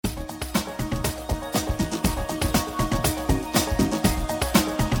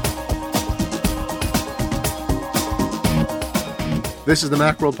This is the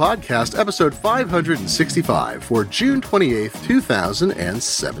Macworld Podcast, episode 565 for June 28th,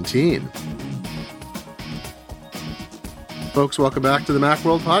 2017. Folks, welcome back to the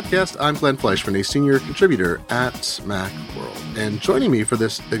Macworld Podcast. I'm Glenn Fleischman, a senior contributor at Macworld. And joining me for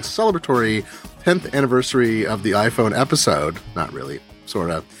this celebratory 10th anniversary of the iPhone episode, not really, sort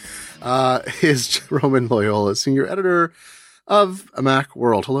of, is Roman Loyola, senior editor of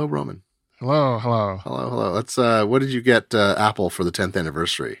Macworld. Hello, Roman. Hello. Let's. What did you get Apple for the 10th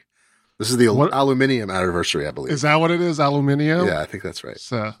anniversary? This is the aluminium anniversary, I believe. Is that what it is? Aluminium? Yeah, I think that's right.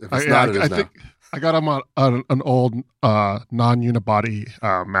 So, if it's not, it is now. I got them on an old non-unibody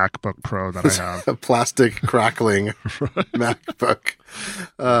MacBook Pro that I have. A plastic crackling MacBook.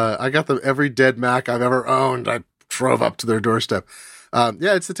 I got them every dead Mac I've ever owned. I drove up to their doorstep.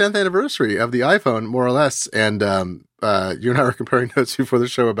 Yeah, it's the 10th anniversary of the iPhone, more or less. And you and I were comparing notes before the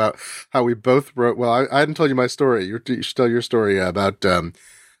show about how we both wrote. Well, I hadn't told you my story. You should tell your story about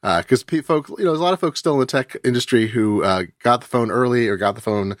because folks, there's a lot of folks still in the tech industry who got the phone early or got the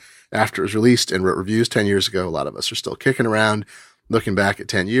phone after it was released and wrote reviews 10 years ago. A lot of us are still kicking around, looking back at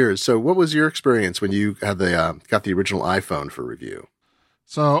 10 years. So, what was your experience when you had got the original iPhone for review?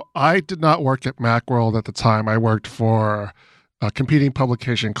 So, I did not work at Macworld at the time. I worked for a competing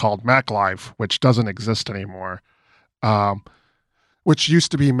publication called MacLife, which doesn't exist anymore. Which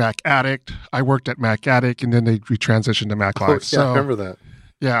used to be Mac Addict. I worked at Mac Addict, and then we transitioned to MacLife. Oh, yeah, I remember that.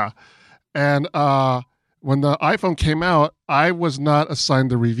 Yeah. And when the iPhone came out, I was not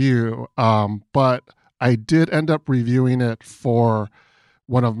assigned the review, but I did end up reviewing it for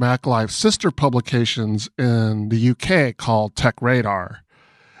one of MacLife's sister publications in the UK called Tech Radar.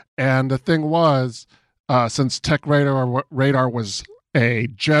 And the thing was, since Tech Radar was a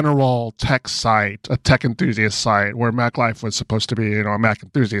general tech site, a tech enthusiast site, where MacLife was supposed to be, a Mac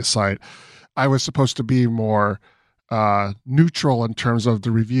enthusiast site, I was supposed to be more neutral in terms of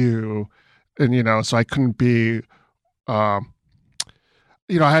the review. And, so I couldn't be, I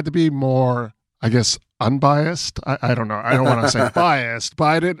had to be more, I guess, unbiased. I don't know. I don't want to say biased,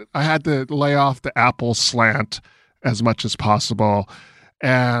 but I had to lay off the Apple slant as much as possible.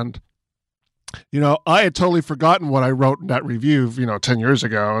 And I had totally forgotten what I wrote in that review, 10 years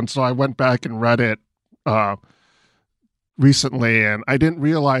ago. And so I went back and read it recently, and I didn't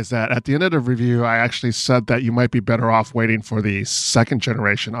realize that at the end of the review, I actually said that you might be better off waiting for the second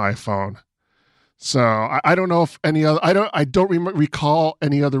generation iPhone. So I don't know if any other, I don't recall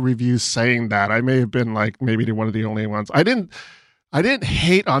any other reviews saying that. I may have been maybe one of the only ones. I didn't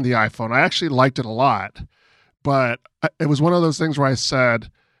hate on the iPhone. I actually liked it a lot, but it was one of those things where I said,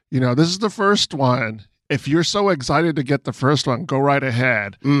 this is the first one. If you're so excited to get the first one, go right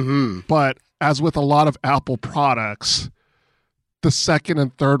ahead. Mm-hmm. But as with a lot of Apple products, the second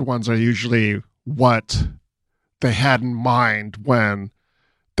and third ones are usually what they had in mind when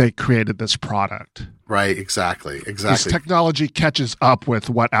they created this product. Right, exactly. This technology catches up with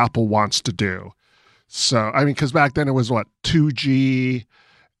what Apple wants to do. So, because back then it was 2G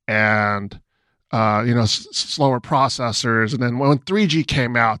and slower processors. And then when 3G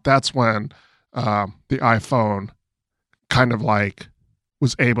came out, that's when the iPhone kind of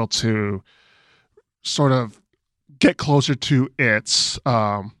was able to sort of get closer to its,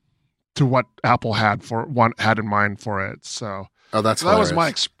 to what Apple had in mind for it. So, that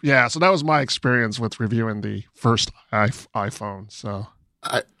was my experience with reviewing the first iPhone. So,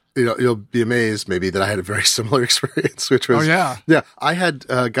 you'll be amazed maybe that I had a very similar experience, which was, I had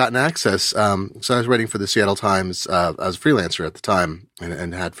gotten access. So I was writing for the Seattle Times as a freelancer at the time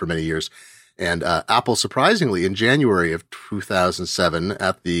and had for many years. And Apple, surprisingly, in January of 2007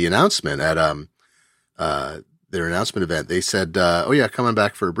 at the announcement at their announcement event, they said, come on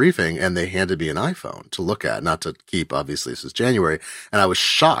back for a briefing. And they handed me an iPhone to look at, not to keep, obviously, this was January. And I was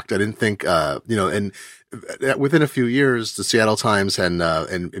shocked. I didn't think, and within a few years, the Seattle Times and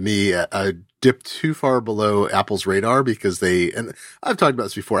me dipped too far below Apple's radar because and I've talked about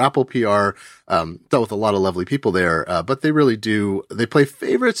this before, Apple PR dealt with a lot of lovely people there, but they really they play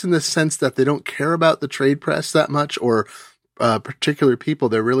favorites in the sense that they don't care about the trade press that much or particular people.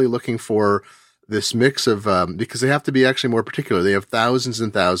 They're really looking for this mix of, because they have to be actually more particular. They have thousands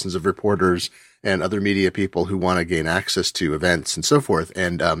and thousands of reporters and other media people who want to gain access to events and so forth.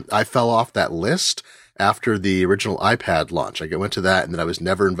 And I fell off that list after the original iPad launch. I went to that and then I was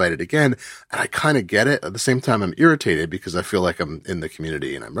never invited again. And I kind of get it. At the same time, I'm irritated because I feel like I'm in the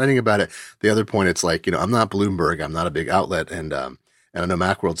community and I'm writing about it. The other point, it's I'm not Bloomberg. I'm not a big outlet. And And I know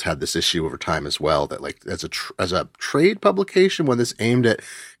Macworld's had this issue over time as well, that like as a trade publication, when this aimed at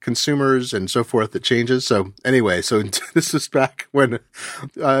consumers and so forth, it changes. So anyway, so this is back when,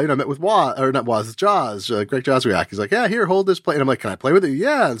 I met with Jaws, Greg Joswiak. He's like, yeah, here, hold this play. And I'm like, can I play with it?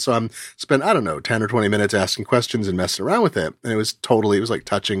 Yeah. And so I'm spent, 10 or 20 minutes asking questions and messing around with it. And it was like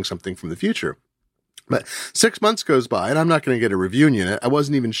touching something from the future. But 6 months goes by, and I'm not going to get a review unit. I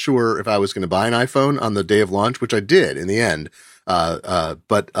wasn't even sure if I was going to buy an iPhone on the day of launch, which I did in the end.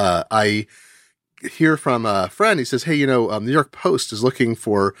 But I hear from a friend. He says, hey, New York Post is looking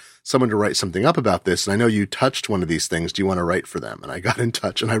for someone to write something up about this. And I know you touched one of these things. Do you want to write for them? And I got in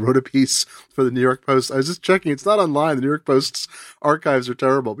touch, and I wrote a piece for the New York Post. I was just checking. It's not online. The New York Post's archives are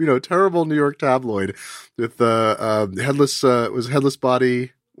terrible. Terrible New York tabloid with the headless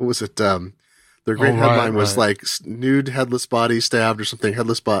body. What was it? Their great headline was like nude headless body stabbed or something.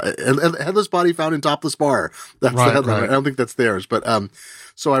 Headless body found in topless bar. That's the headline. Right. I don't think that's theirs, but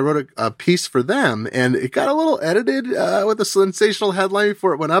so I wrote a piece for them, and it got a little edited with a sensational headline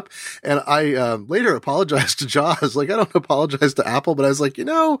before it went up. And I later apologized to Jaws. Like, I don't apologize to Apple, but I was like,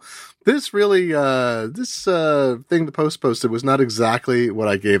 this really this thing the Post posted was not exactly what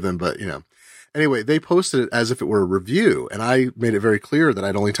I gave them, but Anyway, they posted it as if it were a review, and I made it very clear that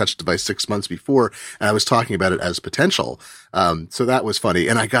I'd only touched the device 6 months before, and I was talking about it as potential. So that was funny.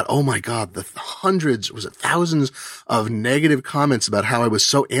 And I got, oh my God, the thousands of negative comments about how I was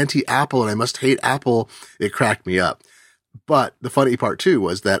so anti-Apple and I must hate Apple. It cracked me up. But the funny part too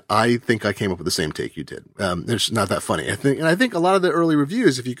was that I think I came up with the same take you did. It's not that funny. I think a lot of the early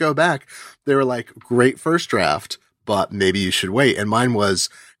reviews, if you go back, they were like, great first draft, but maybe you should wait. And mine was,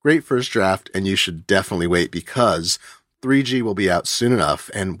 great first draft, and you should definitely wait because 3G will be out soon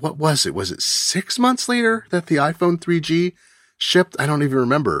enough. And what was it? Was it 6 months later that the iPhone 3G shipped? I don't even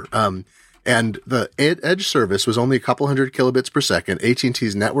remember. And the Edge service was only a couple hundred kilobits per second.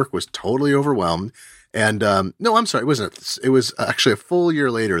 AT&T's network was totally overwhelmed. And no, I'm sorry, it wasn't. It was actually a full year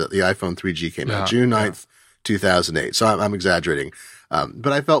later that the iPhone 3G came out, June 9th, 2008. So I'm exaggerating.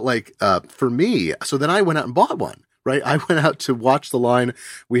 But I felt like for me, so then I went out and bought one. Right. I went out to watch the line.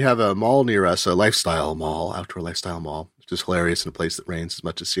 We have a mall near us, a lifestyle mall, outdoor lifestyle mall, which is hilarious in a place that rains as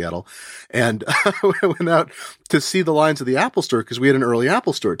much as Seattle. And I went out to see the lines of the Apple store because we had an early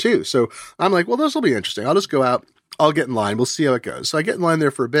Apple store too. So I'm like, well, this will be interesting. I'll just go out. I'll get in line. We'll see how it goes. So I get in line there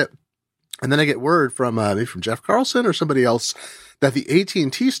for a bit. And then I get word from maybe from Jeff Carlson or somebody else that the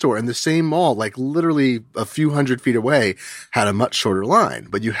AT&T store in the same mall, like literally a few hundred feet away, had a much shorter line.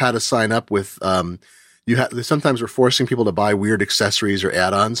 But you had to sign up with they sometimes were forcing people to buy weird accessories or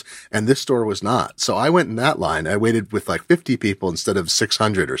add-ons, and this store was not. So I went in that line. I waited with like 50 people instead of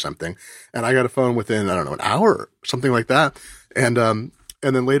 600 or something, and I got a phone within, I don't know, an hour or something like that. And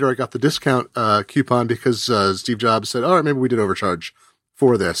then later I got the discount coupon because Steve Jobs said, all right, maybe we did overcharge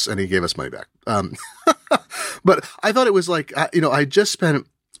for this, and he gave us money back. But I thought it was like, I just spent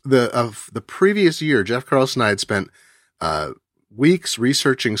the previous year, Jeff Carlson and I had spent weeks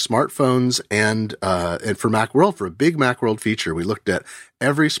researching smartphones and for Macworld, for a big Macworld feature. We looked at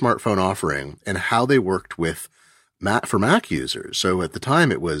every smartphone offering and how they worked with for Mac users. So at the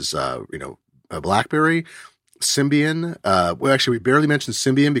time it was, a BlackBerry, Symbian. Well, actually we barely mentioned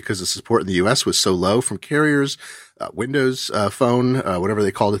Symbian because the support in the US was so low from carriers, Windows phone, whatever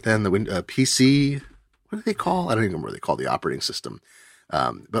they called it then, the PC. What do they call? I don't even remember what they call the operating system.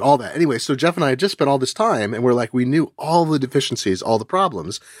 But all that. Anyway, so Jeff and I had just spent all this time and we're like, we knew all the deficiencies, all the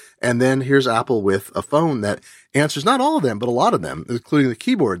problems. And then here's Apple with a phone that answers not all of them, but a lot of them, including the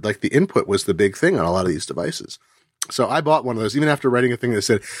keyboard. Like the input was the big thing on a lot of these devices. So I bought one of those, even after writing a thing that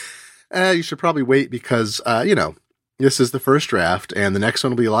said, you should probably wait because, this is the first draft and the next one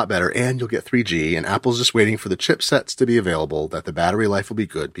will be a lot better and you'll get 3G, and Apple's just waiting for the chipsets to be available, that the battery life will be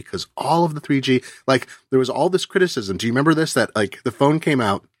good because all of the 3G, like there was all this criticism. Do you remember this? That like the phone came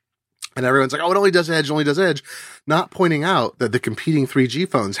out and everyone's like, oh, it only does Edge, not pointing out that the competing 3G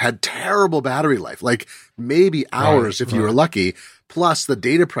phones had terrible battery life, like maybe hours if you were lucky. Plus the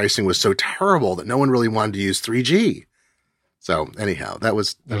data pricing was so terrible that no one really wanted to use 3G. So anyhow, that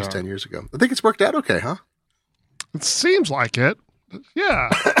was 10 years ago. I think it's worked out okay, huh? It seems like it. Yeah,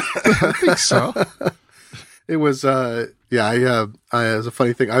 I think so. It was, it was a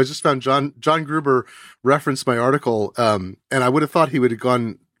funny thing. I was just found John Gruber referenced my article, and I would have thought he would have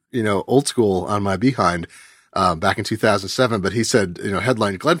gone, old school on my behind, back in 2007. But he said,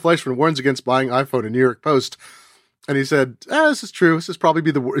 headline, Glenn Fleischman warns against buying iPhone in New York Post. And he said, this is true. This is probably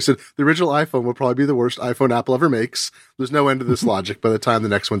be the worst. He said, the original iPhone will probably be the worst iPhone Apple ever makes. There's no end to this logic. By the time the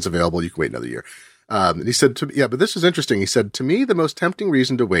next one's available, you can wait another year. And he said, but this is interesting. He said, to me, the most tempting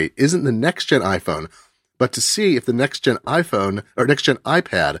reason to wait isn't the next gen iPhone, but to see if the next gen iPhone or next gen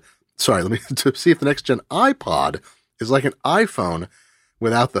iPad, to see if the next gen iPod is like an iPhone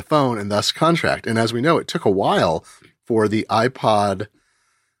without the phone and thus contract. And as we know, it took a while for the iPod.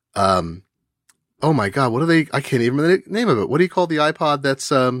 Oh my God, I can't even remember the name of it. What do you call the iPod that's,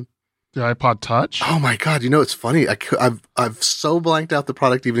 the iPod Touch? Oh my God, it's funny. I've so blanked out the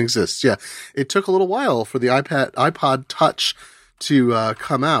product even exists. Yeah. It took a little while for the iPod Touch to,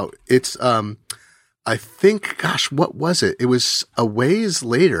 come out. It's, I think, gosh, what was it? It was a ways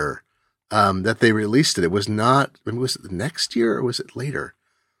later, that they released it. It was not, was it the next year or was it later?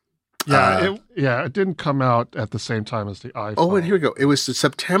 It didn't come out at the same time as the iPhone. Oh, and here we go. It was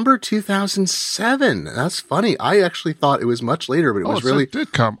September 2007. That's funny. I actually thought it was much later, but it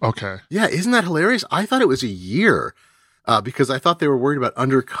did come. Okay. Yeah, isn't that hilarious? I thought it was a year, because I thought they were worried about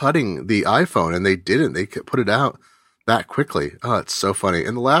undercutting the iPhone, and they didn't. They put it out that quickly. Oh, it's so funny.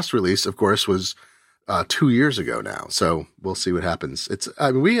 And the last release, of course, was 2 years ago now. So we'll see what happens.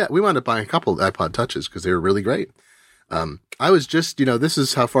 We wound up buying a couple of iPod Touches because they were really great. I was just, this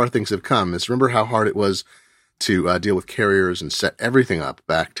is how far things have come. Remember how hard it was to deal with carriers and set everything up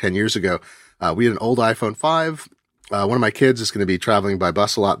back 10 years ago. We had an old iPhone 5. One of my kids is going to be traveling by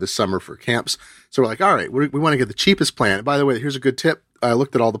bus a lot this summer for camps. So we're like, all right, we want to get the cheapest plan. And by the way, here's a good tip. I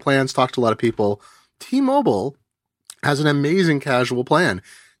looked at all the plans, talked to a lot of people. T-Mobile has an amazing casual plan.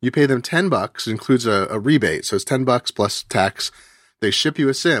 You pay them $10. It includes a rebate. So it's $10 plus tax. They ship you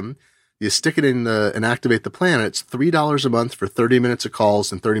a SIM. You stick it in and activate the plan. It's $3 a month for 30 minutes of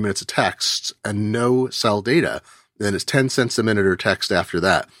calls and 30 minutes of texts and no cell data. Then it's 10 cents a minute or text after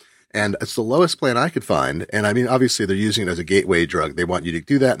that. And it's the lowest plan I could find. And I mean, obviously they're using it as a gateway drug. They want you to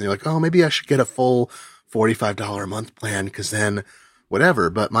do that. And they're like, oh, maybe I should get a full $45 a month plan because then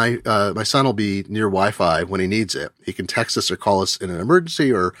whatever. But my son will be near Wi-Fi when he needs it. He can text us or call us in an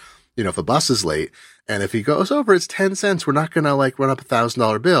emergency or, if a bus is late. And if he goes over, it's 10 cents. We're not going to run up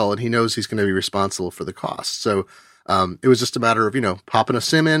 $1,000 bill. And he knows he's going to be responsible for the cost. So, it was just a matter of, popping a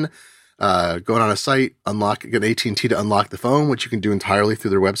SIM in, going on a site, get AT&T to unlock the phone, which you can do entirely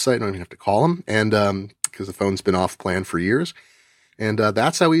through their website. You don't even have to call them. And, because the phone's been off plan for years. And,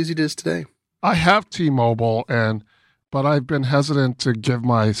 that's how easy it is today. I have T-Mobile but I've been hesitant to give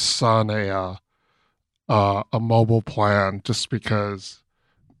my son a mobile plan just because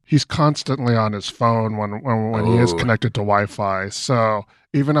he's constantly on his phone when he is connected to Wi-Fi. So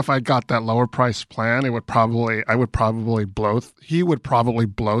even if I got that lower price plan, he would probably blow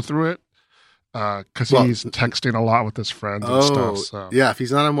through it because he's texting a lot with his friends and stuff. So. Yeah, if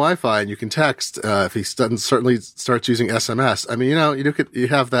he's not on Wi-Fi and you can text, if he certainly starts using SMS, I mean, you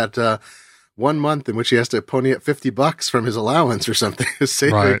have that 1 month in which he has to pony up $50 from his allowance or something, his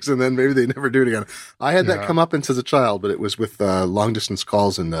savings, right. And then maybe they never do it again. I had that come up as a child, but it was with long distance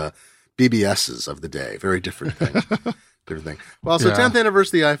calls and BBSs of the day. Very different thing. Well, so 10th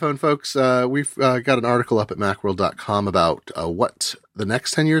anniversary of the iPhone, folks. We've got an article up at macworld.com about what the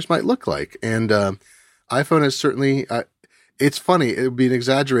next 10 years might look like. And iPhone is certainly, it's funny. It would be an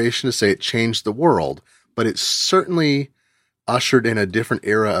exaggeration to say it changed the world, but it's certainly ushered in a different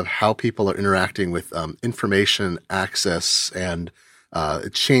era of how people are interacting with information access, and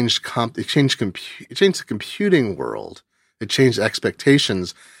it changed the computing world. It changed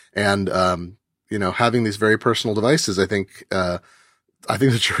expectations, and having these very personal devices. I think the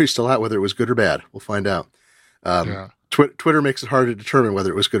jury's still out whether it was good or bad. We'll find out. Twitter makes it hard to determine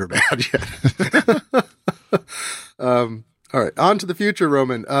whether it was good or bad yet. All right, on to the future,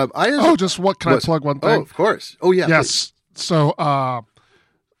 Roman. Can I plug one thing? Oh, of course. Oh, yeah. Yes. Please. So,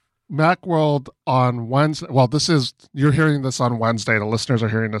 Macworld on Wednesday. Well, you're hearing this on Wednesday. The listeners are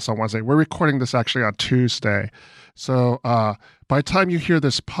hearing this on Wednesday. We're recording this actually on Tuesday. So, by the time you hear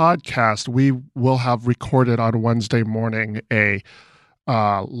this podcast, we will have recorded on Wednesday morning a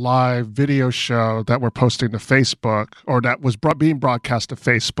live video show that we're posting to Facebook, or that was being broadcast to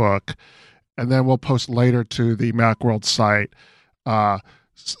Facebook, and then we'll post later to the Macworld site. And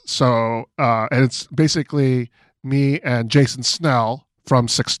it's basically me and Jason Snell from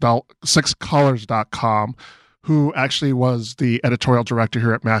sixcolors.com, who actually was the editorial director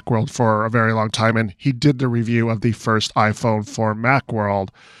here at Macworld for a very long time, and he did the review of the first iPhone for Macworld.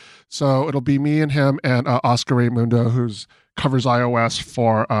 So it'll be me and him and Oscar Raimundo, who covers iOS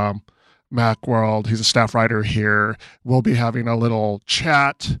for Macworld. He's a staff writer here. We'll be having a little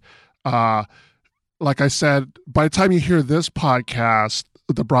chat. Like I said, by the time you hear this podcast,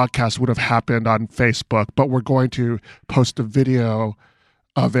 the broadcast would have happened on Facebook, but we're going to post a video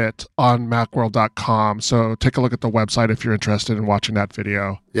of it on macworld.com. So take a look at the website if you're interested in watching that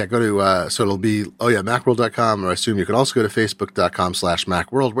video. Yeah, go to, so it'll be, macworld.com, or I assume you could also go to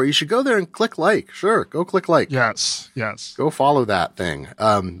facebook.com/macworld, where you should go there and click like. Sure, go click like. Yes. Go follow that thing.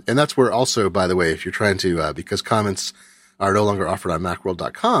 And that's where also, by the way, if you're trying to, because comments are no longer offered on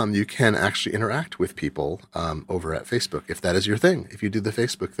macworld.com, you can actually interact with people over at Facebook, if that is your thing. If you do the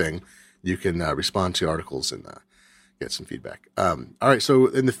Facebook thing, you can respond to articles and get some feedback. All right, so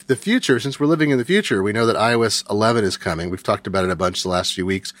in the future, since we're living in the future, we know that iOS 11 is coming. We've talked about it a bunch the last few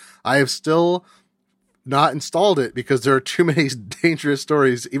weeks. I have still not installed it because there are too many dangerous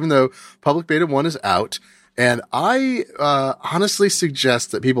stories, even though public beta 1 is out. And I honestly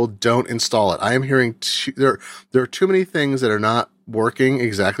suggest that people don't install it. I am hearing there are too many things that are not working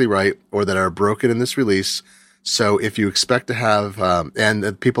exactly right or that are broken in this release. So if you expect to have,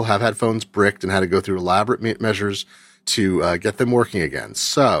 and people have had phones bricked and had to go through elaborate measures to get them working again.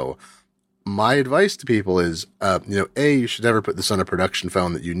 So my advice to people is, you should never put this on a production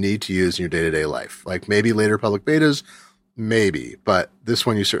phone that you need to use in your day-to-day life. Like maybe later public betas, maybe, but this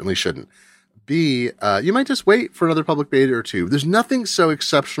one you certainly shouldn't. B, you might just wait for another public beta or two. There's nothing so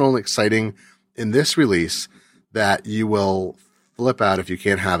exceptional and exciting in this release that you will flip out if you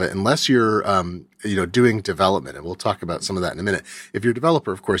can't have it, unless you're, doing development. And we'll talk about some of that in a minute. If you're a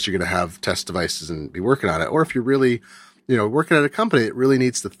developer, of course, you're going to have test devices and be working on it. Or if you're really, working at a company that really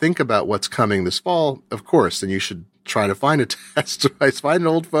needs to think about what's coming this fall, of course, then you should try to find a test device, find an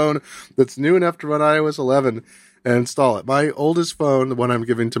old phone that's new enough to run iOS 11 and install it. My oldest phone, the one I'm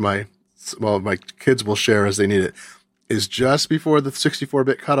giving to my kids will share as they need it, is just before the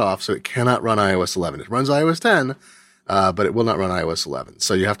 64-bit cutoff, so it cannot run iOS 11. It runs iOS 10, but it will not run iOS 11.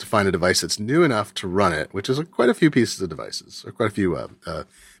 So you have to find a device that's new enough to run it, which is quite a few pieces of devices, or quite a few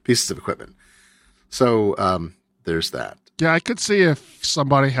pieces of equipment. So there's that. Yeah, I could see if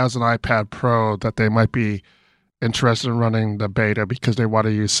somebody has an iPad Pro that they might be interested in running the beta because they want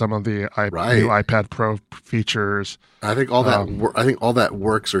to use some of the new iPad Pro features. I think all that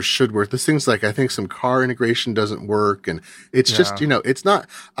works or should work. There's things like I think some car integration doesn't work, and it's just it's not.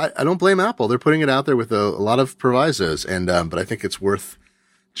 I don't blame Apple. They're putting it out there with a lot of provisos, and but I think it's worth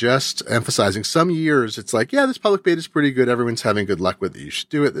just emphasizing. Some years it's like, yeah, this public beta is pretty good. Everyone's having good luck with it. You should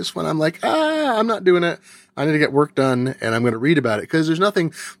do it. This one, I'm like, I'm not doing it. I need to get work done, and I'm going to read about it because there's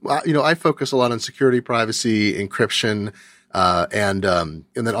nothing. I focus a lot on security, privacy, encryption. And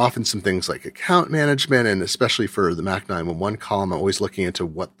then often some things like account management, and especially for the Mac 911 column, I'm always looking into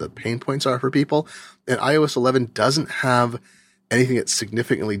what the pain points are for people. And iOS 11 doesn't have anything that's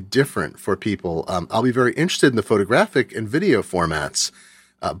significantly different for people. I'll be very interested in the photographic and video formats,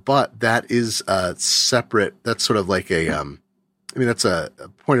 but that is separate. That's sort of like that's a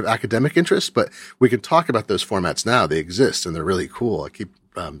point of academic interest, but we can talk about those formats now. They exist and they're really cool. I keep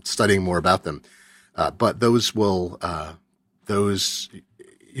studying more about them. But those will,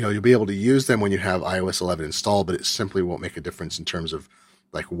 you'll be able to use them when you have iOS 11 installed, but it simply won't make a difference in terms of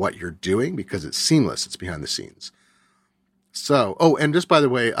like what you're doing because it's seamless. It's behind the scenes. So, and just by the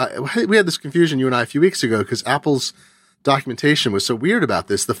way, we had this confusion, you and I, a few weeks ago, because Apple's documentation was so weird about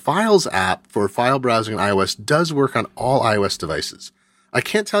this. The Files app for file browsing on iOS does work on all iOS devices. I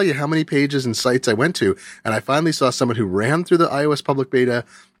can't tell you how many pages and sites I went to, and I finally saw someone who ran through the iOS public beta,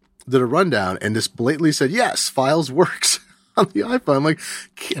 did a rundown, and just blatantly said, yes, Files works on the iPhone. I'm like,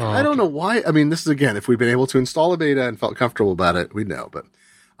 I don't know why. I mean, this is, again, if we'd been able to install a beta and felt comfortable about it, we'd know. But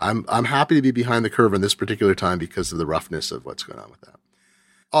I'm happy to be behind the curve in this particular time because of the roughness of what's going on with that.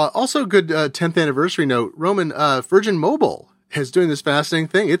 Also, good 10th anniversary note, Roman, Virgin Mobile is doing this fascinating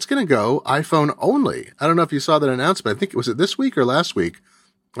thing. It's going to go iPhone only. I don't know if you saw that announcement. I think it was this week or last week.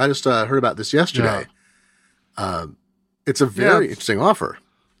 I just heard about this yesterday. Yeah. It's a very interesting offer.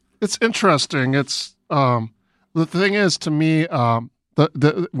 It's interesting. It's the thing is, to me,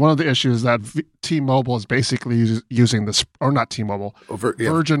 the one of the issues that T-Mobile is basically using this, or not T-Mobile,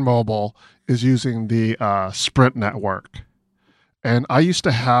 Virgin Mobile is using the Sprint network. And I used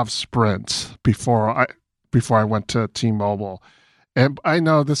to have Sprint before I went to T-Mobile. And I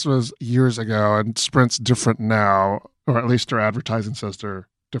know this was years ago, and Sprint's different now, or at least their advertising says they're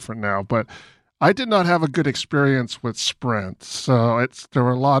different now. But I did not have a good experience with Sprint. So there were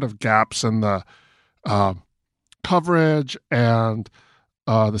a lot of gaps in the coverage, and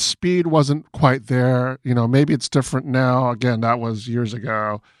the speed wasn't quite there. Maybe it's different now. Again, that was years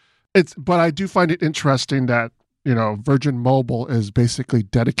ago. But I do find it interesting that Virgin Mobile is basically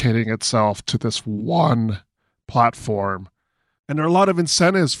dedicating itself to this one platform. And there are a lot of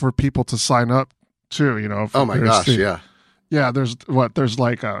incentives for people to sign up too, oh my gosh, yeah. Yeah, there's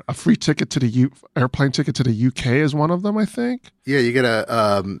like a free ticket to the airplane ticket to the UK is one of them, I think. Yeah, you get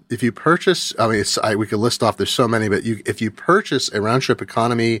if you purchase, I mean, we could list off, there's so many, but if you purchase a round trip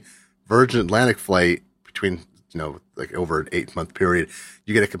economy Virgin Atlantic flight between, like over an 8-month period,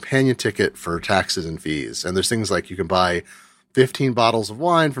 you get a companion ticket for taxes and fees. And there's things like you can buy 15 bottles of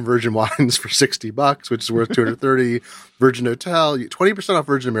wine from Virgin Wines for $60, which is worth $230. Virgin Hotel, 20% off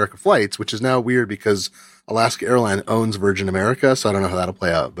Virgin America flights, which is now weird because Alaska Airlines owns Virgin America, so I don't know how that'll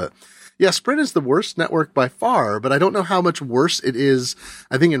play out. But yeah, Sprint is the worst network by far, but I don't know how much worse it is.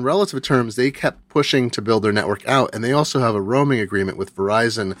 I think in relative terms, they kept pushing to build their network out, and they also have a roaming agreement with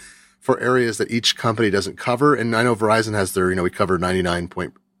Verizon for areas that each company doesn't cover. And I know Verizon has their, we cover 99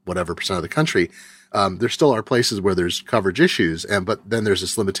 point whatever percent of the country. There still are places where there's coverage issues, but then there's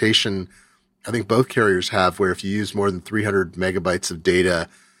this limitation I think both carriers have where if you use more than 300 megabytes of data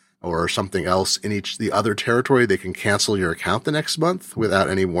or something else in the other territory, they can cancel your account the next month without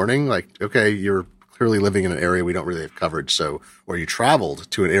any warning. Like, okay, you're clearly living in an area we don't really have coverage. So, or you traveled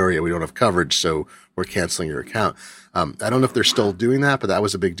to an area we don't have coverage. So we're canceling your account. I don't know if they're still doing that, but that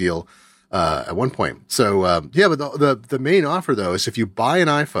was a big deal, at one point. So, yeah, but the main offer though is if you buy an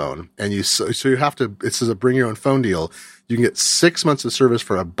iPhone and so you have to, it says a bring your own phone deal. You can get 6 months of service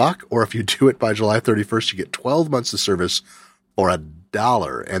for $1, or if you do it by July 31st, you get 12 months of service for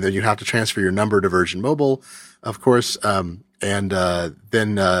 $1. And then you have to transfer your number to Virgin Mobile, of course. Then it's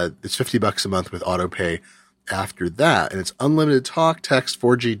 $50 a month with auto pay after that. And it's unlimited talk, text,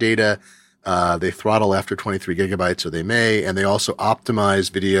 4G data. They throttle after 23 gigabytes, or they may, and they also optimize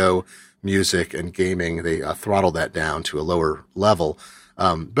video, music, and gaming. They throttle that down to a lower level.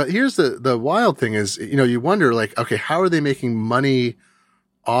 But here's the wild thing is, you wonder like, okay, how are they making money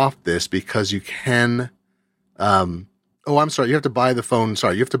off this? Because you can, I'm sorry, you have to buy the phone.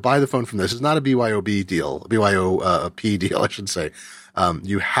 Sorry, you have to buy the phone from this. It's not a BYOB deal, BYOP deal, I should say.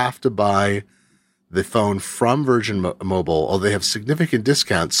 You have to buy the phone from Virgin Mobile, although they have significant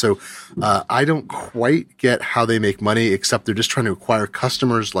discounts. So, I don't quite get how they make money, except they're just trying to acquire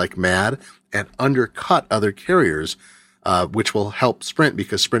customers like mad and undercut other carriers, which will help Sprint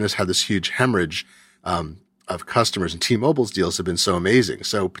because Sprint has had this huge hemorrhage, of customers, and T-Mobile's deals have been so amazing.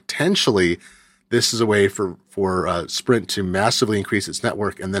 So potentially this is a way for Sprint to massively increase its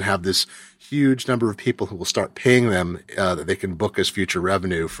network and then have this huge number of people who will start paying them, that they can book as future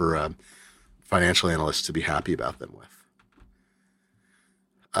revenue for, financial analysts to be happy about them with.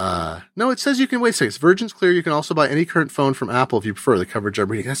 No, it says you can wait 6. Virgin's clear. You can also buy any current phone from Apple if you prefer the coverage I'm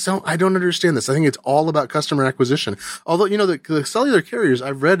reading. I don't understand this. I think it's all about customer acquisition. Although, the cellular carriers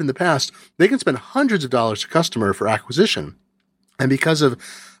I've read in the past, they can spend hundreds of dollars a customer for acquisition. And because of,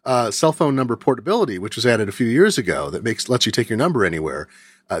 cell phone number portability, which was added a few years ago, that lets you take your number anywhere.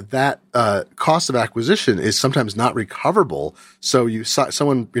 That cost of acquisition is sometimes not recoverable. So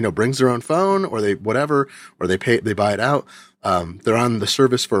someone brings their own phone, or they buy it out. They're on the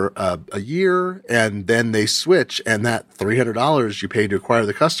service for a year, and then they switch, and that $300 you paid to acquire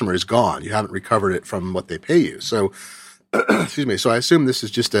the customer is gone. You haven't recovered it from what they pay you. So, excuse me. So I assume this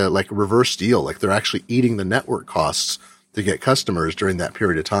is just a reverse deal. Like they're actually eating the network costs to get customers during that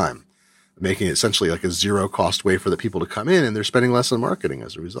period of time, making it essentially like a zero cost way for the people to come in, and they're spending less on marketing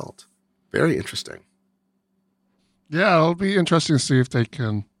as a result. Very interesting. Yeah, it'll be interesting to see if they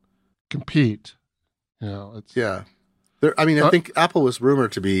can compete. Yeah. I think Apple was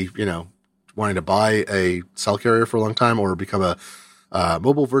rumored to be, wanting to buy a cell carrier for a long time, or become a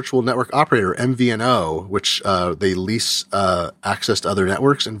mobile virtual network operator, MVNO, which they lease access to other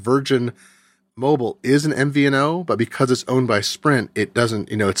networks. And Virgin Mobile is an MVNO, but because it's owned by Sprint, it doesn't,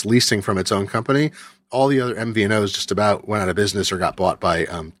 it's leasing from its own company. All the other MVNOs just about went out of business or got bought by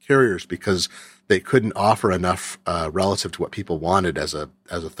carriers because they couldn't offer enough relative to what people wanted as a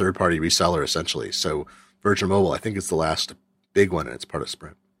third-party reseller, essentially. So Virgin Mobile, I think, is the last big one, and it's part of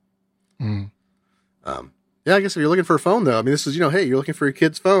Sprint. Mm. Yeah, I guess if you're looking for a phone, though, this is, hey, you're looking for your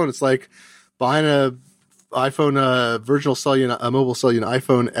kid's phone. It's like buying a iPhone, Virgin will sell you Mobile will sell you an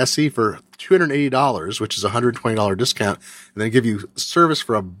iPhone SE for $280, which is a $120 discount, and then give you service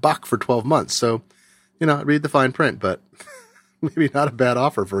for $1 for 12 months. So, read the fine print, but maybe not a bad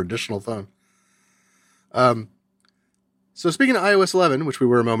offer for additional phone. So speaking of iOS 11, which we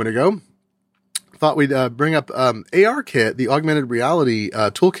were a moment ago, thought we'd bring up ARKit, the augmented reality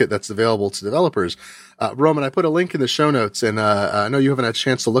toolkit that's available to developers. Roman, I put a link in the show notes, and I know you haven't had a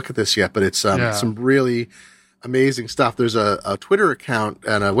chance to look at this yet, but it's some really amazing stuff. There's a Twitter account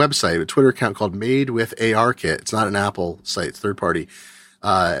and a website, a Twitter account called Made with ARKit. It's not an Apple site, it's third party,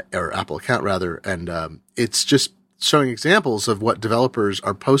 or Apple account rather. And it's just showing examples of what developers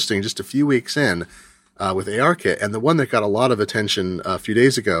are posting just a few weeks in. with ARKit. And the one that got a lot of attention a few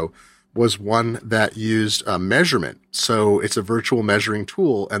days ago was one that used measurement. So it's a virtual measuring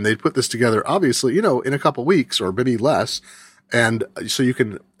tool, and they put this together, obviously, in a couple weeks or maybe less. And so you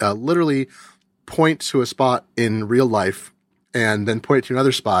can literally point to a spot in real life and then point it to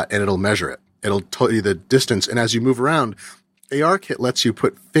another spot, and it'll measure it. It'll tell you the distance. And as you move around, ARKit lets you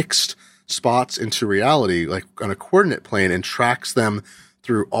put fixed spots into reality, like on a coordinate plane, and tracks them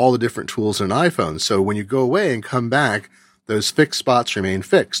through all the different tools in an iPhone. So when you go away and come back, those fixed spots remain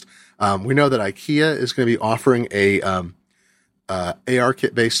fixed. We know that IKEA is going to be offering a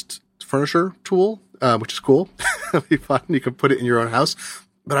ARKit-based furniture tool, which is cool. It'll be fun. You can put it in your own house.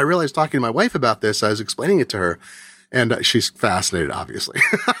 But I realized talking to my wife about this, I was explaining it to her, and she's fascinated, obviously.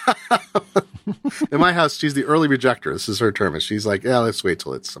 In my house, she's the early rejecter. This is her term. And she's like, yeah, let's wait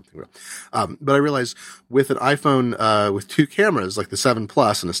till it's something real. But I realized with an iPhone with 2 cameras, like the 7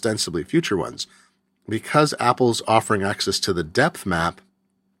 Plus and ostensibly future ones, because Apple's offering access to the depth map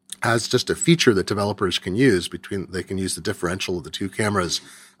as just a feature that developers can use they can use the differential of the 2 cameras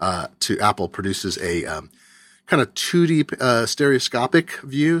to Apple produces a kind of 2D stereoscopic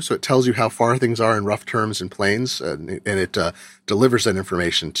view. So it tells you how far things are in rough terms and planes, and it delivers that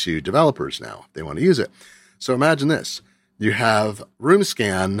information to developers now if they want to use it. So imagine this. You have Room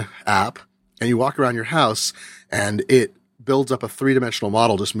Scan app, and you walk around your house, and it builds up a 3-dimensional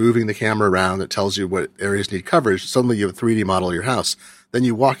model just moving the camera around that tells you what areas need coverage. Suddenly you have a 3D model of your house. Then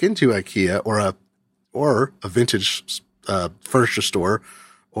you walk into IKEA or a vintage furniture store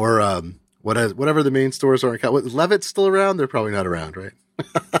or whatever the main stores are. Levitt's still around? They're probably not around, right?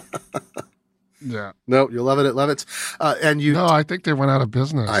 Yeah. No, you'll love it at Levitt's. No, I think they went out of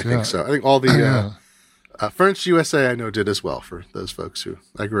business. I think so. I think all the Furniture USA I know did as well for those folks who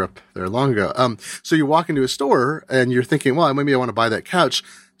I grew up there long ago. So you walk into a store and you're thinking, well, maybe I want to buy that couch.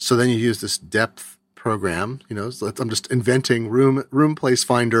 So then you use this depth program. I'm just inventing room place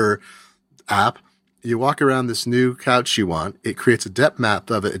finder app. You walk around this new couch you want. It creates a depth map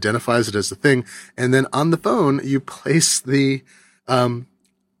of it, identifies it as the thing. And then on the phone, you place the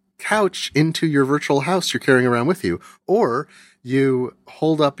couch into your virtual house you're carrying around with you. Or you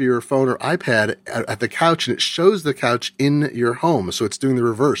hold up your phone or iPad at the couch and it shows the couch in your home. So it's doing the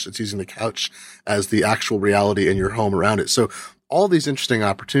reverse. It's using the couch as the actual reality in your home around it. So all these interesting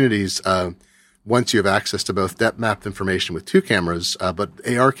opportunities, once you have access to both depth map information with 2 cameras, but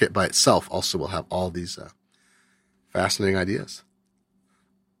ARKit by itself also will have all these fascinating ideas.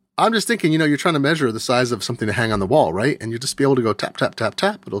 I'm just thinking, you're trying to measure the size of something to hang on the wall, right? And you just be able to go tap, tap, tap,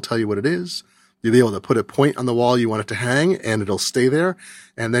 tap. It'll tell you what it is. You'll be able to put a point on the wall you want it to hang, and it'll stay there.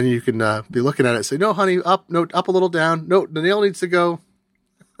 And then you can be looking at it and say, no, honey, up a little down. No, the nail needs to go.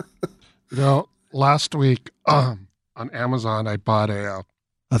 Last week on Amazon, I bought a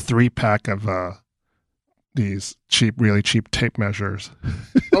 3-pack of these really cheap tape measures.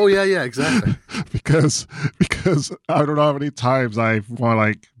 Oh yeah, exactly. because I don't know how many times I've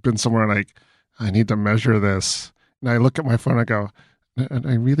been somewhere and I need to measure this, and I look at my phone and I go, and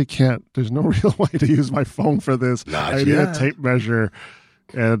I really can't. There's no real way to use my phone for this. I need a tape measure,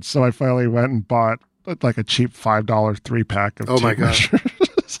 and so I finally went and bought like a cheap $5 3-pack of tape measures.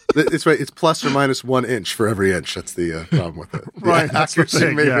 It's right. It's plus or minus 1 inch for every inch. That's the problem with it. Right.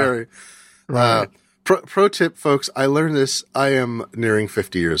 Accuracy may vary. Right. Pro tip, folks. I learned this. I am nearing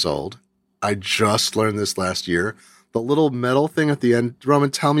 50 years old. I just learned this last year. The little metal thing at the end, Roman,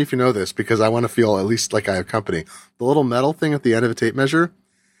 tell me if you know this because I want to feel at least like I have company. The little metal thing at the end of a tape measure,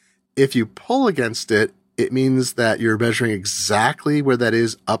 if you pull against it, it means that you're measuring exactly where that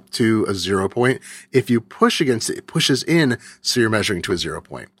is up to a 0 point. If you push against it, it pushes in, so you're measuring to a 0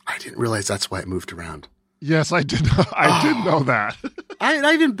 point. I didn't realize that's why it moved around. Yes, I did. I did know that.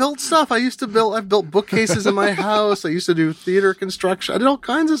 I even built stuff. I've built bookcases in my house. I used to do theater construction. I did all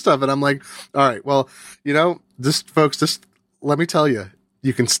kinds of stuff. And I'm like, all right, well, just let me tell you,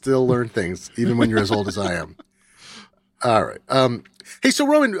 you can still learn things even when you're as old as I am. All right. Hey, so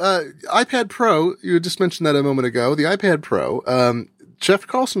Roman, iPad Pro, you just mentioned that a moment ago, the iPad Pro, Jeff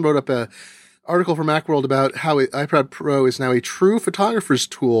Carlson wrote up a article for Macworld about how iPad Pro is now a true photographer's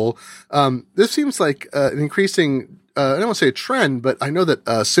tool. This seems like an increasing, I don't want to say a trend, but I know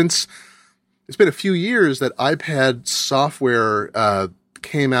that since it's been a few years that iPad software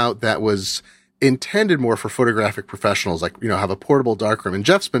came out that was intended more for photographic professionals, like, have a portable darkroom. And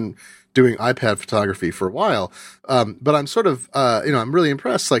Jeff's been doing iPad photography for a while. But I'm sort of, I'm really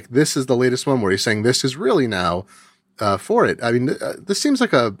impressed. Like, this is the latest one where he's saying this is really now for it. I mean, this seems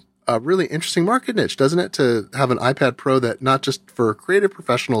like a really interesting market niche, doesn't it? To have an iPad Pro that not just for creative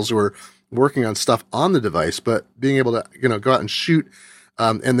professionals who are working on stuff on the device, but being able to, go out and shoot,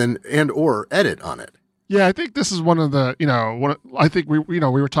 and or edit on it. Yeah, I think this is one of the, I think we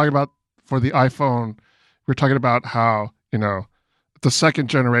were talking about for the iPhone, we were talking about how, the second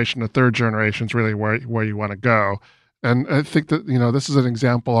generation, the third generation is really where you want to go. And I think that, this is an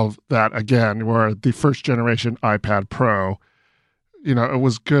example of that again, where the first generation iPad Pro, it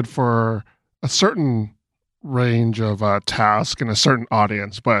was good for a certain range of task and a certain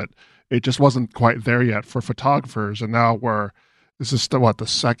audience, but it just wasn't quite there yet for photographers. And now this is the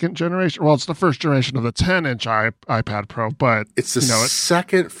second generation? Well, it's the first generation of the 10-inch iPad Pro, but it's the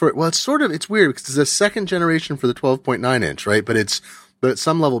second for, well, it's weird because it's the second generation for the 12.9 inch, right? But at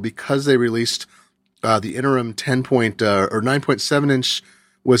some level, because they released the interim 10 point or 9.7 inch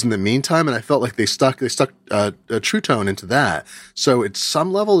was in the meantime, and I felt like they stuck a True Tone into that. So at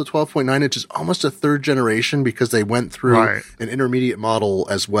some level, the 12.9 inch is almost a third generation because they went through an intermediate model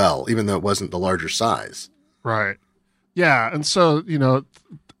as well, even though it wasn't the larger size. Right. Yeah, and so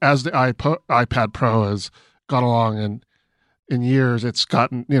as the iPad Pro has gone along in years, it's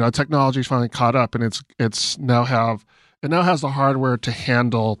gotten technology's finally caught up, and it now has the hardware to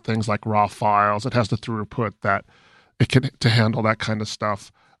handle things like raw files. It has the throughput that it can to handle that kind of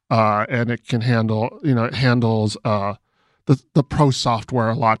stuff, and it can handle it handles the Pro software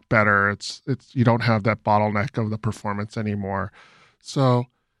a lot better. It's you don't have that bottleneck of the performance anymore. So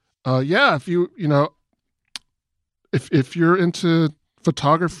if if you're into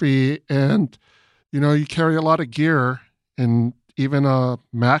photography and you carry a lot of gear, and even a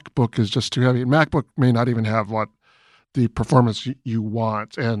MacBook is just too heavy. MacBook may not even have what the performance you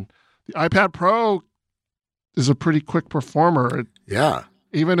want, and the iPad Pro is a pretty quick performer.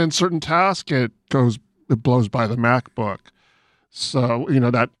 Even in certain tasks, it blows by the MacBook. So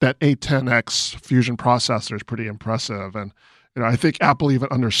that A10X Fusion processor is pretty impressive, and I think Apple even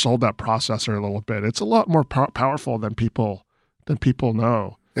undersold that processor a little bit. It's a lot more powerful than people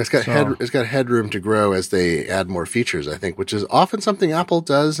know. It's got headroom to grow as they add more features, I think, which is often something Apple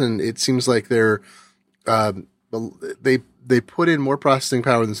does, and it seems like they put in more processing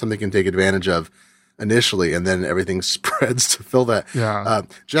power than something can take advantage of initially, and then everything spreads to fill that. Yeah.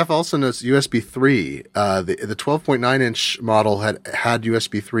 Jeff also notes USB 3. The 12.9 inch model had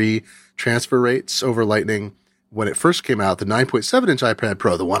USB 3 transfer rates over Lightning when it first came out. The 9.7 inch iPad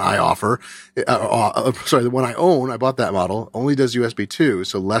Pro, the one I the one I own, I bought that model, only does USB 2,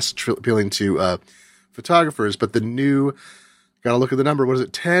 so less appealing to photographers. But the new, gotta look at the number. What is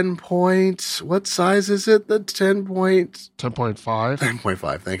it? What size is it? The 10.5.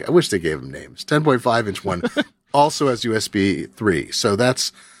 10.5. Thank you. I wish they gave them names. 10.5 inch one also has USB 3. So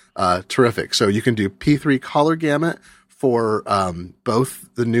that's terrific. So you can do P3 color gamut for both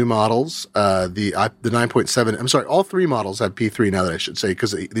the new models, the 9.7. I'm sorry, all three models have P3 now, that I should say,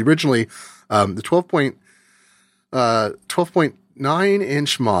 because the originally the 12.9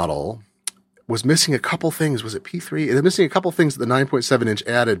 inch model was missing a couple things. Was it P3? They're missing a couple things that the 9.7 inch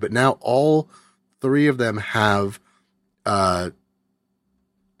added, but now all three of them have the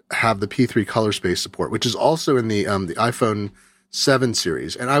P3 color space support, which is also in the iPhone 7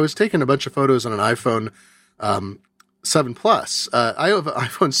 series. And I was taking a bunch of photos on an iPhone 7 Plus. I have an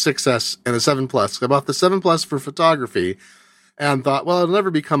iPhone 6S and a 7 Plus. I bought the 7 Plus for photography and thought, well, it'll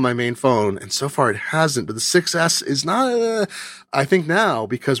never become my main phone. And so far it hasn't, but the 6S is not, I think now,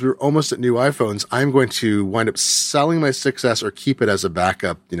 because we're almost at new iPhones, I'm going to wind up selling my 6S or keep it as a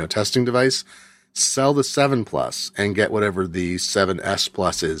backup, testing device, sell the 7 Plus and get whatever the 7S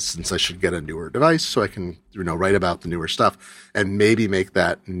Plus is, since I should get a newer device so I can, write about the newer stuff and maybe make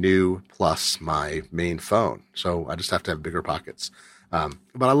that new Plus my main phone. So I just have to have bigger pockets. But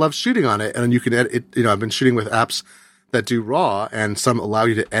I love shooting on it, and you can edit it. I've been shooting with apps that do RAW, and some allow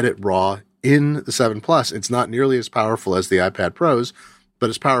you to edit RAW in the 7 Plus. It's not nearly as powerful as the iPad Pros, but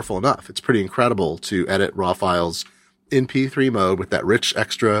it's powerful enough. It's pretty incredible to edit RAW files in P3 mode with that rich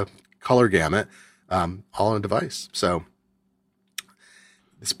extra color gamut, all on a device. So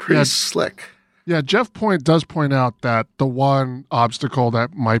it's pretty slick. Yeah, Jeff does point out that the one obstacle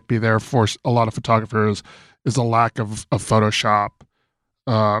that might be there for a lot of photographers is a lack of Photoshop.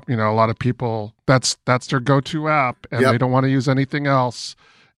 A lot of people, that's their go-to app, and they don't want to use anything else.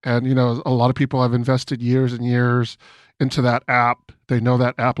 And, a lot of people have invested years and years into that app. They know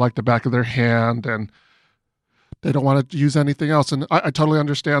that app like the back of their hand, and they don't want to use anything else. And I totally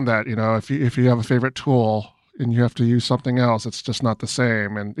understand that. If you have a favorite tool and you have to use something else, it's just not the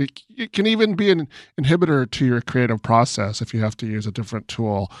same. And it can even be an inhibitor to your creative process if you have to use a different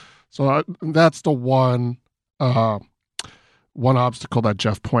tool. So that's the one obstacle that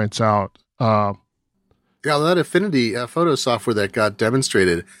Jeff points out. That Affinity photo software that got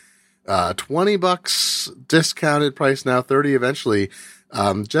demonstrated, $20 discounted price now, $30 eventually.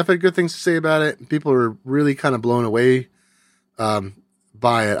 Jeff had good things to say about it. People are really kind of blown away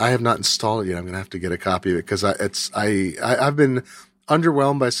by it. I have not installed it yet. I'm going to have to get a copy of it because I've been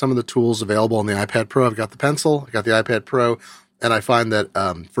underwhelmed by some of the tools available on the iPad Pro. I've got the Pencil, I got the iPad Pro, and I find that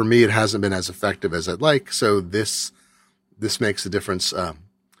for me it hasn't been as effective as I'd like. So this makes a difference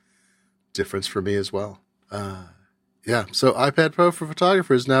for me as well. Yeah. So iPad Pro for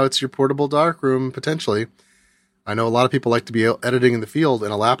photographers. Now it's your portable darkroom potentially. I know a lot of people like to be editing in the field,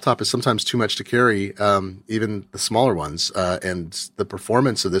 and a laptop is sometimes too much to carry, even the smaller ones. And the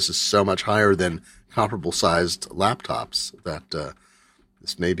performance of this is so much higher than comparable sized laptops that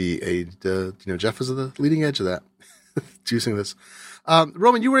this may be Jeff is at the leading edge of that, using this.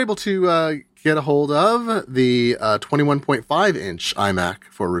 Roman, you were able to get a hold of the 21.5 inch iMac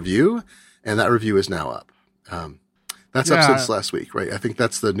for review, and that review is now up. That's up since last week, right? I think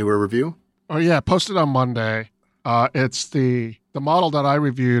that's the newer review. Oh yeah, posted on Monday. It's the model that I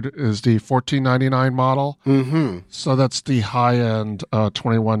reviewed is the 1499 model. Mm-hmm. So that's the high end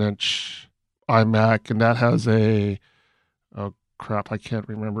 21 inch iMac, and that has a crap, I can't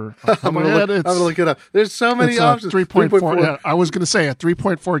remember. I'm gonna look it up. There's so many options. 3.4. Yeah, I was gonna say a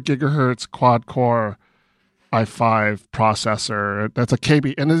 3.4 gigahertz quad core i5 processor. That's a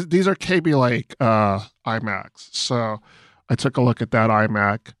KB, and these are KB Lake iMacs. So I took a look at that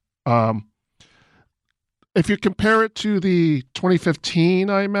iMac. If you compare it to the 2015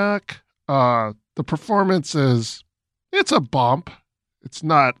 iMac, the performance it's a bump. It's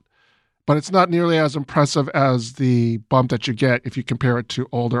not nearly as impressive as the bump that you get if you compare it to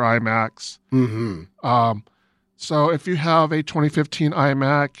older iMacs. Mm-hmm. So if you have a 2015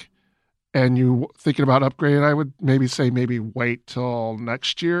 iMac and you thinking about upgrading, I would maybe wait till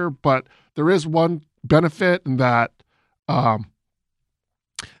next year. But there is one benefit in that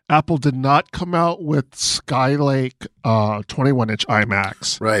Apple did not come out with Skylake 21-inch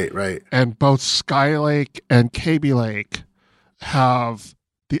iMacs. Right. And both Skylake and Kaby Lake have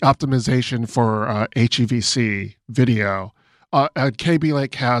the optimization for HEVC video. And Kaby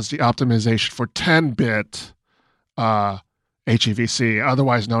Lake has the optimization for 10-bit HEVC,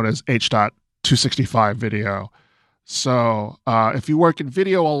 otherwise known as H.265 video. So if you work in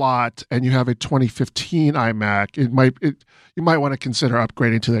video a lot and you have a 2015 iMac, you might want to consider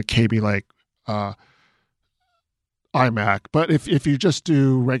upgrading to the Kaby Lake iMac. But if you just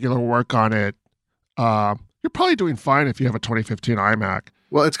do regular work on it, you're probably doing fine if you have a 2015 iMac.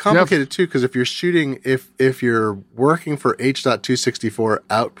 Well, it's complicated too, because if you're shooting, if you're working for H.264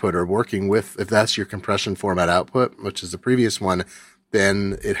 output or working with, if that's your compression format output, which is the previous one,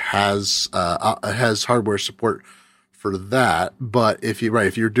 then it has hardware support for that. But if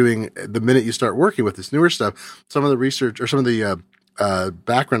you're doing, the minute you start working with this newer stuff, some of the research or some of the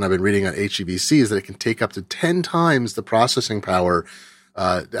background I've been reading on HEVC is that it can take up to 10 times the processing power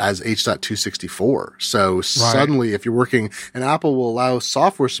as H.264. So suddenly, if you're working, and Apple will allow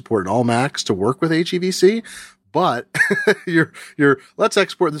software support in all Macs to work with HEVC, but you're let's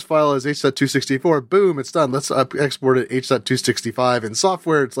export this file as H.264. Boom, it's done. Let's export it H.265 in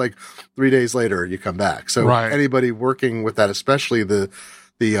software. It's like 3 days later you come back. So anybody working with that, especially the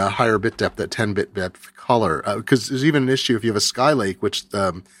higher bit depth, that 10-bit depth color, because there's even an issue if you have a Skylake, which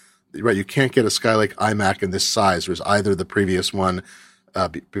you can't get a Skylake iMac in this size. There's either the previous one. For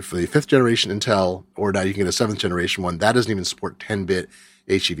the 5th generation Intel, or now you can get a 7th generation one. That doesn't even support 10-bit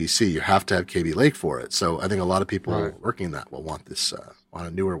HEVC. You have to have Kaby Lake for it. So I think a lot of people working that will want this on a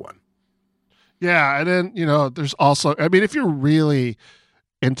newer one. Yeah, and then there's also, I mean, if you're really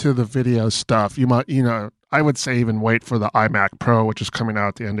into the video stuff, you might, I would say even wait for the iMac Pro, which is coming out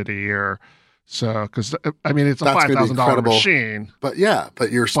at the end of the year. So, because I mean, it's a $5,000 machine. But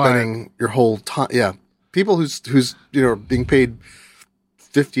you're spending your whole time. Yeah, people who's being paid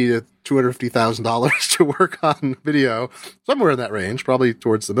 $50,000 to $250,000 to work on video, somewhere in that range, probably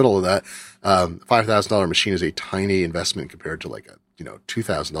towards the middle of that. $5,000 machine is a tiny investment compared to like a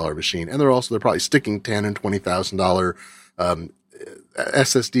 $2,000 machine, and they're probably sticking $10,000 and $20,000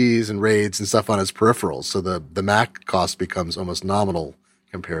 SSDs and RAIDs and stuff on its peripherals. So the Mac cost becomes almost nominal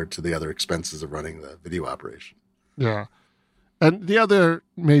compared to the other expenses of running the video operation. Yeah, and the other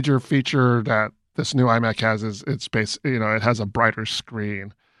major feature that this new iMac has is it's it has a brighter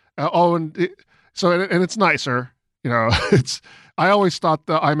screen. And it's nicer. I always thought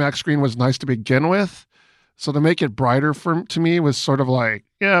the iMac screen was nice to begin with. So to make it brighter to me was sort of like,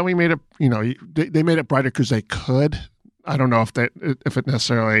 yeah, we made it, they made it brighter because they could. I don't know if it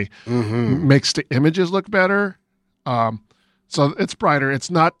necessarily makes the images look better. So it's brighter. It's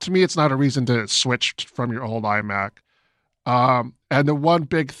not a reason to switch from your old iMac. And the one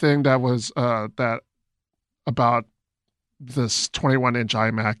big thing that was about this 21-inch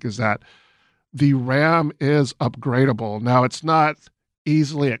iMac is that the RAM is upgradable. Now, it's not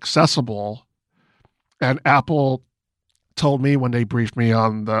easily accessible, and Apple told me when they briefed me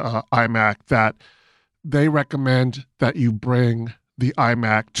on the iMac that they recommend that you bring the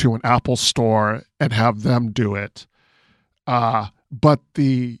iMac to an Apple store and have them do it. But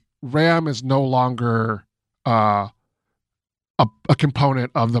the RAM is no longer a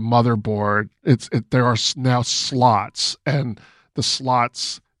component of the motherboard. There are now slots, and the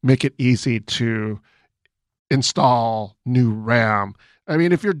slots make it easy to install new RAM. I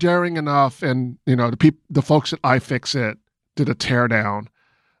mean, if you're daring enough, and the folks at iFixit did a teardown,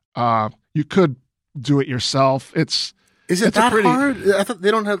 you could do it yourself. Is it that hard? I thought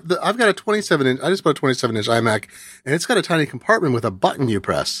they don't have I've got a 27-inch. I just bought a 27-inch iMac, and it's got a tiny compartment with a button you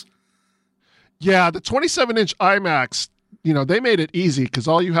press. Yeah, the 27-inch iMacs, they made it easy because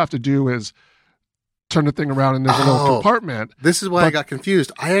all you have to do is turn the thing around and there's a little compartment. This is why I got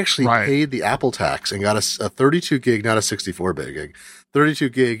confused. I actually paid the Apple tax and got a 32 gig, not a 64 gig, 32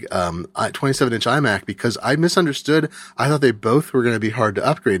 gig 27-inch iMac because I misunderstood. I thought they both were going to be hard to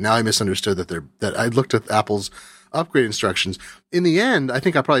upgrade. Now I misunderstood that I looked at Apple's upgrade instructions. In the end, I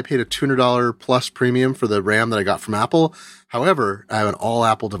think I probably paid a $200 plus premium for the RAM that I got from Apple. However, I have an all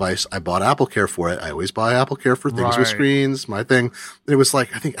Apple device. I bought AppleCare for it. I always buy AppleCare for things with screens, my thing. It was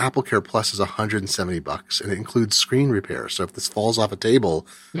like, I think AppleCare Plus is $170 and it includes screen repair. So if this falls off a table,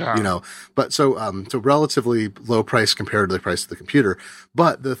 but so relatively low price compared to the price of the computer.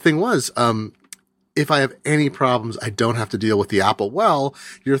 But the thing was, if I have any problems, I don't have to deal with the Apple. Well,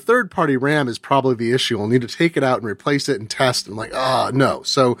 your third-party RAM is probably the issue. I'll need to take it out and replace it and test. I'm like, no.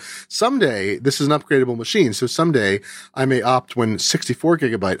 So someday, this is an upgradable machine. So someday I may opt when 64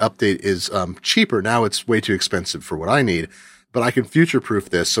 gigabyte update is cheaper. Now it's way too expensive for what I need. But I can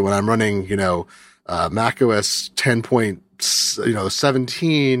future-proof this. So when I'm running, macOS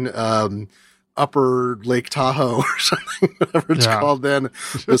 10.17, Upper Lake Tahoe or something, whatever it's called then,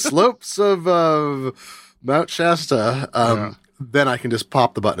 the slopes of Mount Shasta, then I can just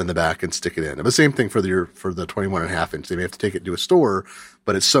pop the button in the back and stick it in. And the same thing for the 21.5-inch. They may have to take it to a store,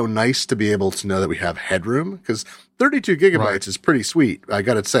 but it's so nice to be able to know that we have headroom because 32 gigabytes is pretty sweet. I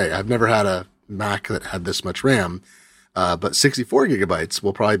got to say, I've never had a Mac that had this much RAM, but 64 gigabytes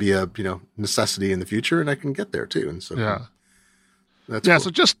will probably be a necessity in the future, and I can get there too. And so that's cool. So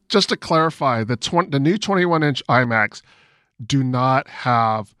just to clarify, the new 21-inch iMacs do not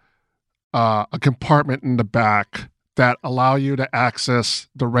have a compartment in the back that allow you to access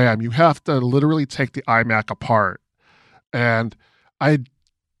the RAM. You have to literally take the iMac apart, and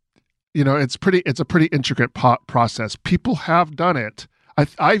it's a pretty intricate process. People have done it.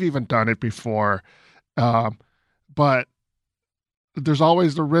 I've even done it before, but there's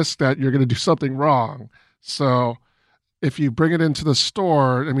always the risk that you're going to do something wrong. So if you bring it into the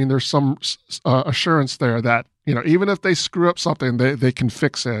store, I mean, there's some assurance there that, even if they screw up something, they can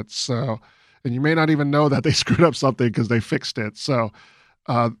fix it. So, and you may not even know that they screwed up something because they fixed it. So,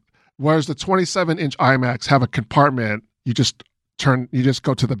 whereas the 27-inch iMacs have a compartment, you just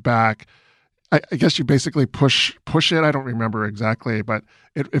go to the back. I guess you basically push it. I don't remember exactly, but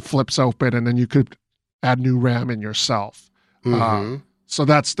it flips open and then you could add new RAM in yourself. Mm-hmm. So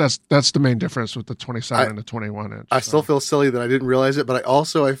that's the main difference with the 27 and the 21-inch. I still feel silly that I didn't realize it, but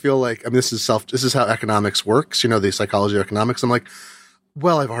I feel like, this is how economics works, the psychology of economics. I'm like,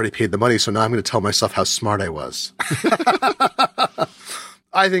 well, I've already paid the money, so now I'm going to tell myself how smart I was.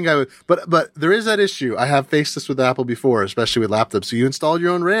 I think I would, but there is that issue. I have faced this with Apple before, especially with laptops. So you install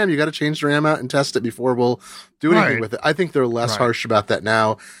your own RAM, you got to change the RAM out and test it before we'll do anything with it. I think they're less harsh about that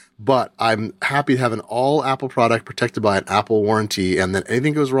now. But I'm happy to have an all Apple product protected by an Apple warranty. And then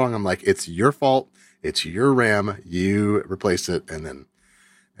anything goes wrong, I'm like, it's your fault. It's your RAM. You replace it. And then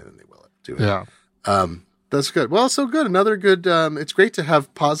they will do it. Yeah. That's good. Well, so good. Another good, it's great to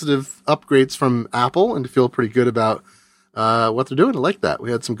have positive upgrades from Apple and to feel pretty good about, what they're doing. I like that.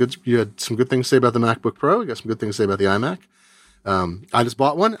 You had some good things to say about the MacBook Pro. You got some good things to say about the iMac. I just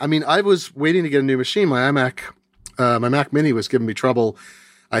bought one. I was waiting to get a new machine. My Mac Mini was giving me trouble.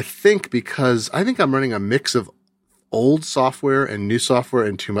 I think because I'm running a mix of old software and new software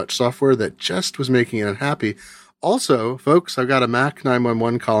and too much software that just was making it unhappy. Also, folks, I've got a Mac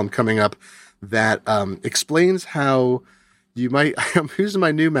 911 column coming up that explains how you might. I'm using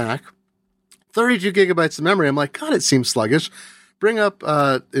my new Mac, 32 gigabytes of memory. I'm like, God, it seems sluggish. Bring up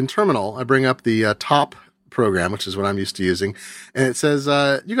in Terminal. I bring up the top program, which is what I'm used to using, and it says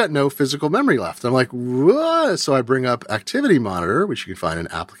you got no physical memory left. I'm like, what? So I bring up Activity Monitor, which you can find in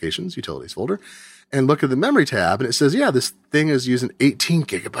Applications, Utilities folder, and look at the memory tab, and it says, yeah, this thing is using 18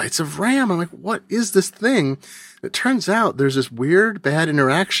 gigabytes of RAM. I'm like, what is this thing? It turns out there's this weird bad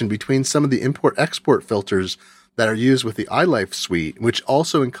interaction between some of the import-export filters that are used with the iLife suite, which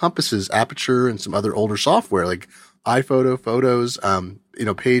also encompasses Aperture and some other older software like iPhoto, Photos,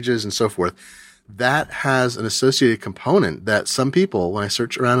 Pages, and so forth. That has an associated component that some people, when I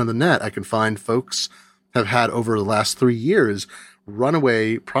search around on the net, I can find folks have had over the last 3 years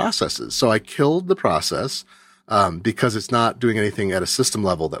runaway processes. So I killed the process because it's not doing anything at a system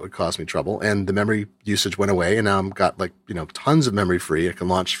level that would cause me trouble. And the memory usage went away. And now I've got tons of memory free. I can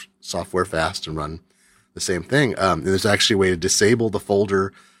launch software fast and run the same thing. And there's actually a way to disable the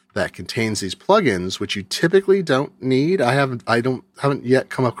folder that contains these plugins, which you typically don't need. I haven't yet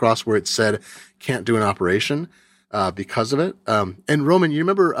come across where it said can't do an operation because of it. And Roman, you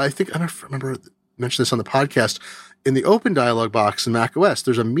remember? I don't remember mentioned this on the podcast. In the open dialog box in macOS,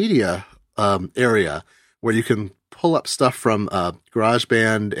 there's a media area where you can pull up stuff from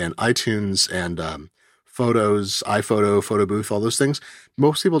GarageBand and iTunes and Photos, iPhoto, Photo Booth, all those things.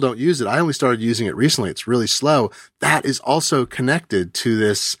 Most people don't use it. I only started using it recently. It's really slow. That is also connected to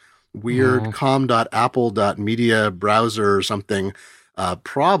this weird com.apple.media browser or something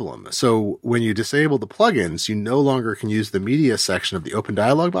problem. So when you disable the plugins, you no longer can use the media section of the open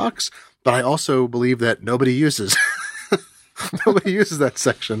dialog box. But I also believe that nobody uses that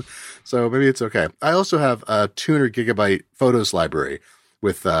section. So maybe it's okay. I also have a 200 gigabyte photos library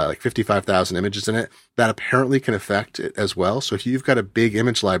with 55,000 images in it that apparently can affect it as well. So if you've got a big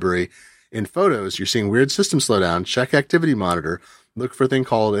image library in Photos, you're seeing weird system slowdown, check Activity Monitor, look for a thing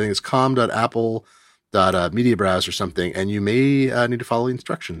called, I think it's com.apple.media browse or something, and you may need to follow the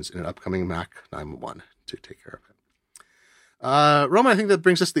instructions in an upcoming Mac 911 to take care of it. Roman, I think that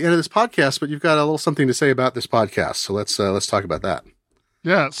brings us to the end of this podcast, but you've got a little something to say about this podcast. So let's talk about that.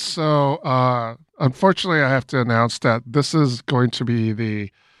 Yeah. So, unfortunately, I have to announce that this is going to be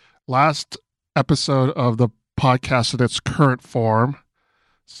the last episode of the podcast in its current form.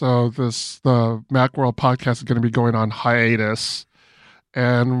 So the Macworld podcast is going to be going on hiatus.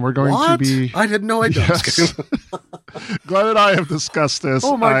 And we're going to be... I didn't know. Yes. Glenn and I have discussed this.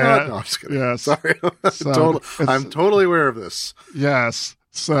 Oh my God. No, I'm just kidding. Yes. Sorry. I'm totally aware of this. Yes.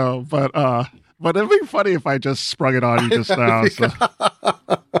 So, but it'd be funny if I just sprung it on you just now. So.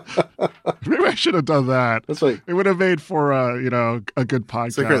 Maybe I should have done that. That's like... It would have made for a good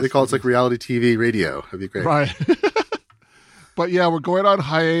podcast. They call it reality TV radio. That'd be great. Right. But yeah, we're going on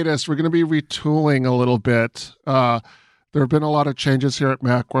hiatus. We're going to be retooling a little bit. There have been a lot of changes here at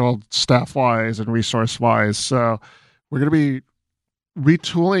Macworld, staff-wise and resource-wise. So we're going to be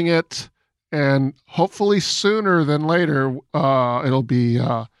retooling it, and hopefully sooner than later, it'll be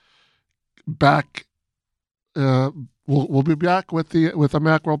back. We'll be back with a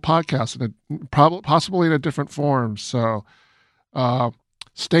Macworld podcast, and possibly in a different form. So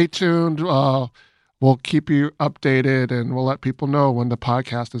stay tuned. We'll keep you updated, and we'll let people know when the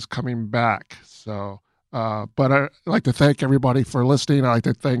podcast is coming back. So. But I'd like to thank everybody for listening. I'd like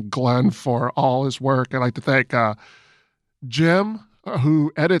to thank Glenn for all his work. I'd like to thank Jim,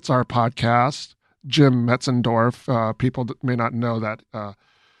 who edits our podcast, Jim Metzendorf. People may not know that.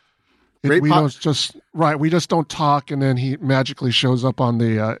 We just don't talk, and then he magically shows up on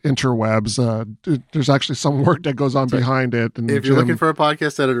the interwebs. There's actually some work that goes on behind it. And if you're looking for a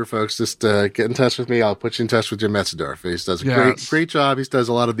podcast editor, folks, just get in touch with me. I'll put you in touch with Jim Metzendorf. He does a great job. He does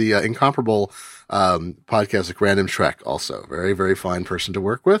a lot of the incomparable podcasts like Random Trek also. Very, very fine person to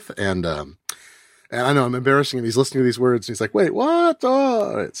work with. And I know I'm embarrassing him. He's listening to these words, and he's like, wait, what? Oh,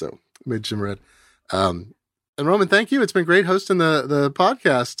 all right. So made Jim red. And Roman, thank you. It's been great hosting the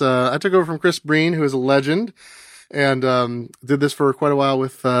podcast. I took over from Chris Breen, who is a legend, and did this for quite a while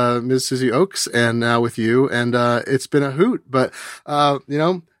with Ms. Susie Oakes, and now with you. And it's been a hoot. But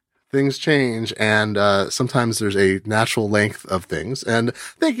things change, and sometimes there's a natural length of things. And I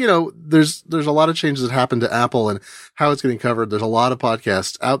think there's a lot of changes that happen to Apple and how it's getting covered. There's a lot of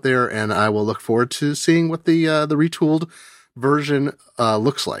podcasts out there, and I will look forward to seeing what the retooled version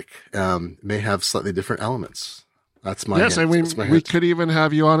looks like. May have slightly different elements. That's my hint. And we could even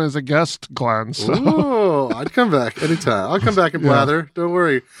have you on as a guest, Glenn. So. Oh, I'd come back anytime. I'll come back and blather. Don't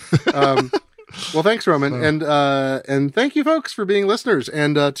worry. Well, thanks, Roman, and thank you, folks, for being listeners.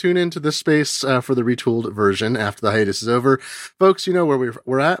 And tune into this space for the retooled version after the hiatus is over. Folks, you know where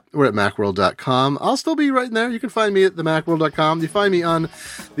we're at. We're at macworld.com. I'll still be right there. You can find me at themacworld.com. You find me on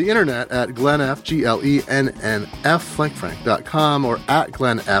the internet at GlennF, GLENNF, frankfrank.com, or at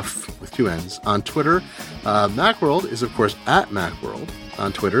GlennF with 2 N's on Twitter. Macworld is, of course, at Macworld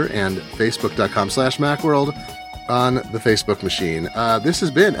on Twitter, and Facebook.com/Macworld. on the Facebook machine. This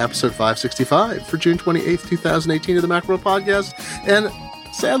has been episode 565 for June 28th, 2018 of the Macworld Podcast. And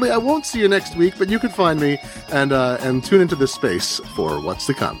sadly, I won't see you next week, but you can find me and tune into this space for what's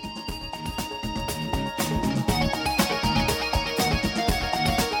to come.